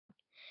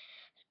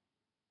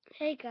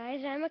Hey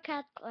guys, I'm a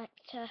card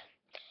collector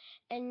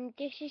and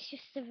this is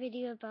just a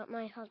video about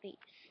my hobbies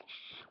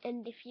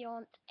and if you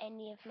want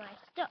any of my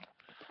stuff.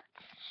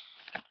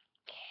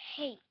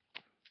 Okay,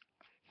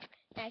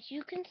 as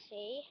you can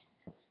see,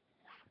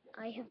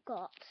 I have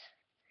got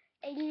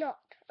a lot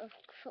of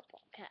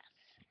football cards.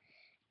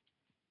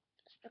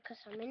 It's because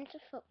I'm into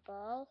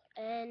football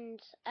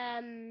and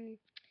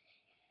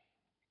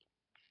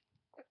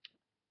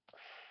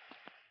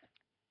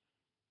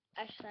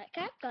I just like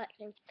card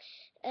collecting.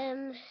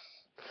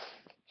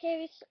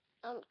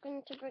 I'm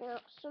going to bring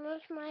out some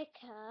of my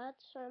cards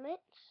from it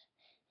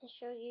and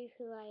show you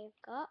who I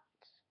have got.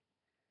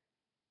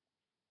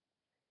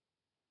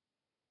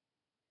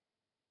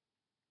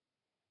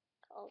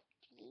 Got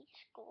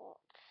these, got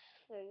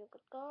very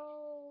good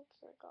golds,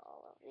 I got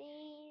all of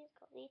these,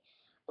 got these.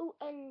 Oh,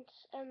 and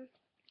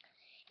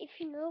if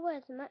you know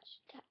where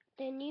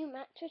the new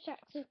match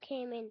attacks have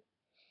came in,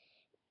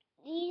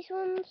 these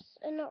ones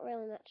are not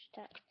really match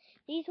attacks.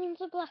 These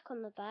ones are black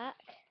on the back.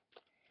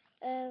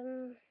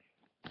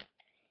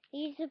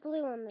 These are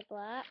blue on the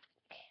black.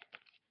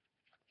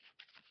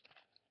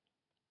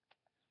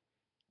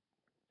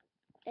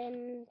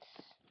 And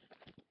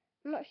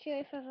I'm not sure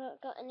if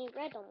I've got any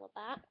red on the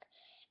back.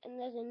 And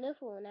there's another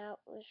one out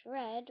with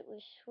red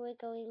with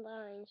squiggly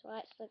lines,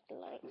 white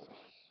squiggly lines.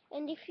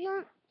 And if you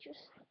want,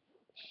 just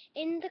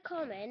in the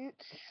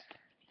comments,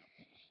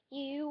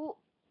 you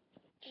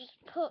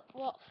just put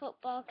what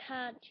football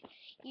card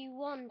you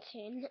want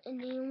in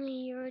and only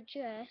your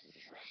address,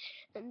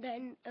 and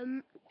then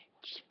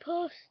just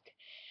post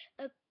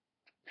a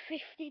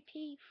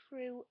 50p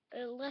through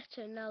a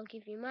letter and I'll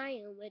give you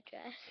my own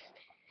address,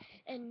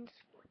 and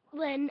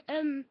then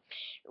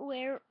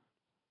we're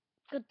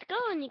good to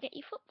go and you get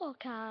your football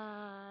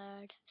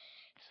card.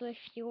 So if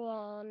you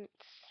want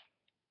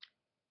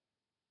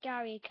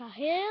Gary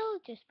Cahill,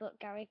 just put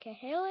Gary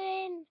Cahill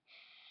in,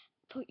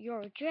 put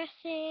your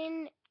address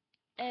in,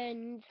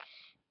 and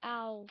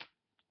I'll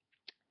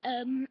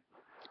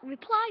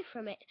reply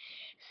from it.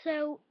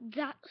 So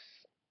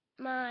that's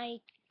my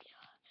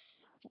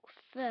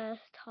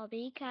first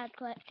hobby, card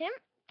collecting.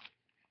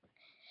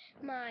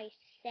 My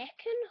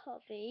second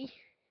hobby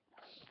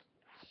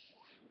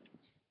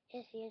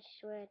is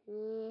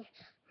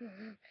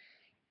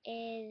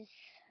is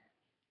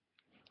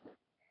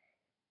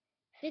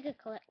figure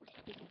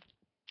collecting.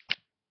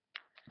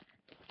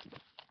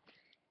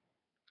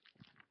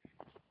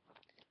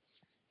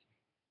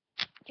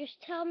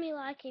 Just tell me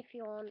like if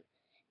you want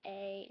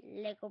a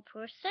Lego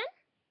person,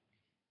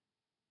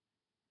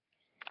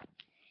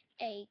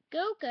 a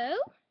Go-Go,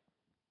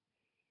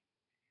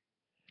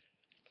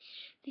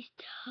 this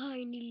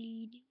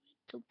tiny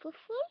little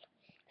Buffalo,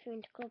 if you're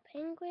into Club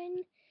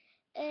Penguin,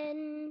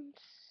 and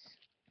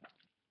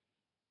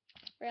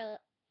well,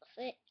 that's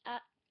it.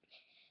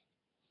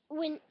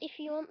 If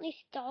you want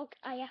this dog,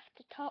 I have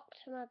to talk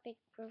to my big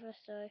brother,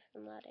 so if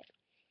I'm at it.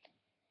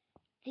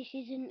 This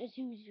isn't a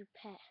Zuzu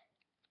pet.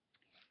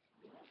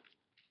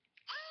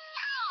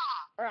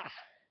 Rah.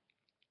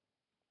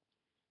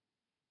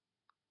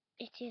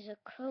 It is a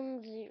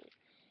Kung Zoo.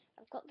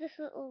 I've got this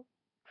little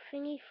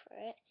thingy for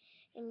it,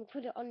 and you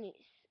put it on,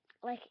 it's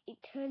like it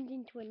turns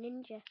into a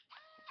ninja.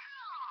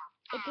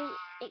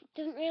 It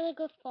doesn't really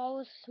go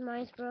forwards,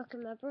 mine's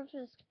broken, my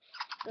brother's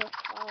go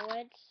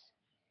forwards.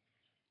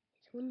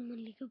 It's one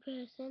Lego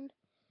person.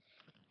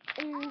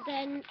 And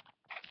then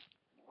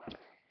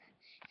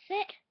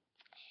sit.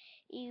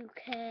 You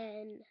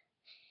can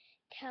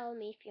tell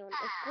me if you want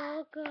a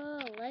Go-Go,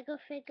 a Lego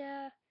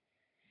figure.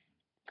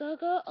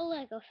 Go-Go or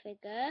Lego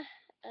figure.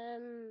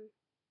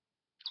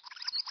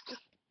 This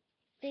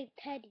big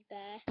teddy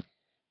bear.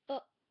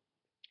 But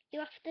you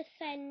have to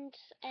send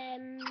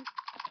an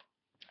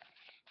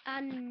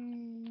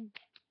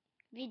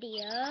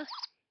video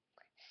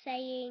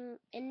saying,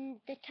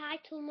 and the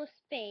title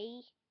must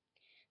be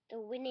the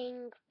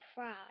winning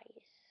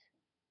prize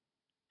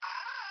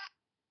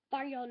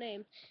by your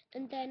name,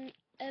 and then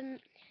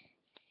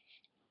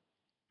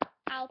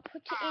I'll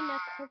put it in a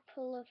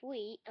couple of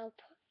weeks.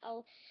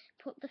 I'll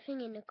put the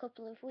thing in a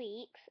couple of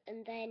weeks,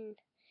 and then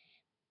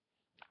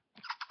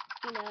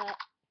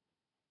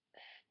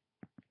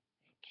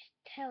just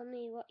tell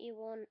me what you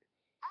want.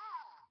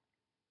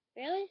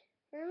 Really?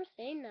 Where am I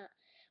saying that?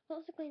 What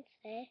was I going to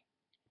say?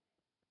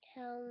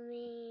 Tell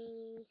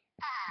me.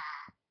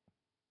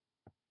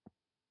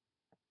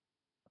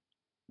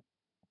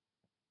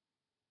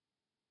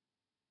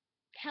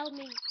 Tell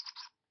me.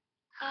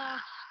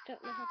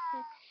 Don't know how to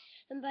say.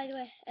 And by the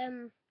way,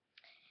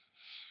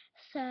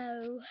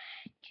 so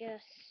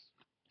just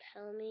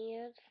tell me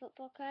your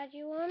football card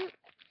you want.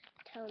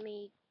 Tell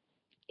me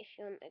if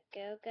you want a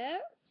Go-Go,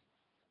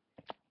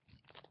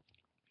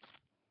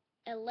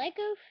 a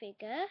Lego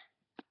figure,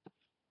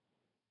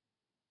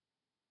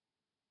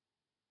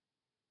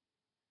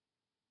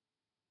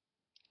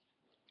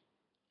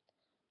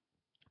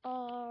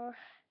 or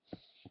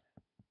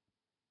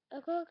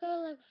a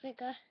Go-Go Lego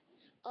figure,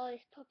 or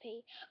this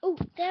puppy. Oh,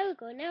 there we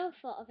go, now I've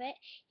thought of it.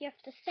 You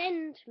have to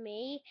send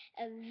me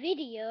a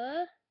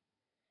video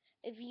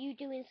of you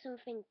doing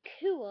something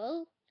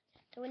cool,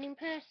 The winning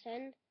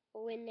person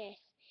will win this.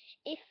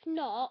 If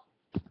not,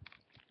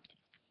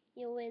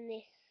 you'll win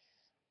this.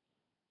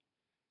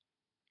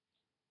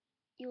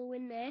 You'll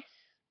win this.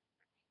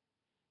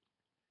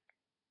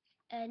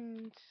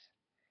 And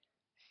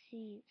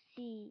see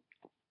this.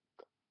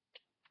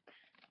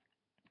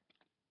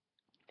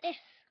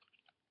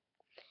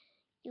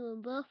 You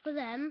win both of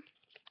them.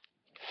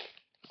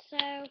 So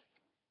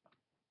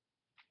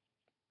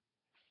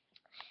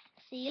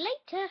see you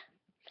later.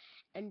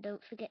 And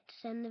don't forget to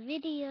send the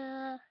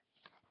video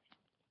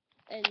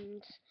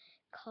and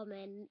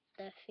comment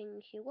the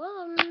things you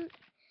want.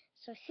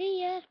 So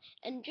see ya.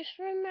 And just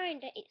a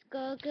reminder, it's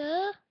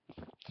Go-Go.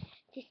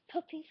 This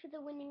puppy for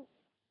the winning.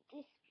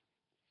 This,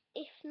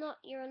 if not,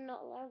 you're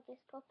not allowed this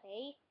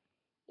puppy.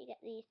 You get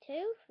these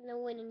two for the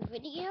winning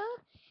video,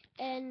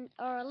 and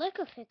or a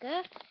Lego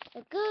figure,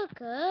 a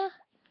Go-Go,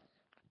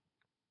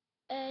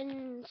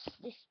 and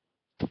this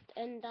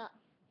and that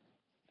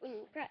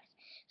winning prize.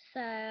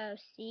 So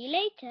see you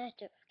later.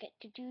 Don't forget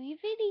to do your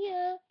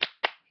video.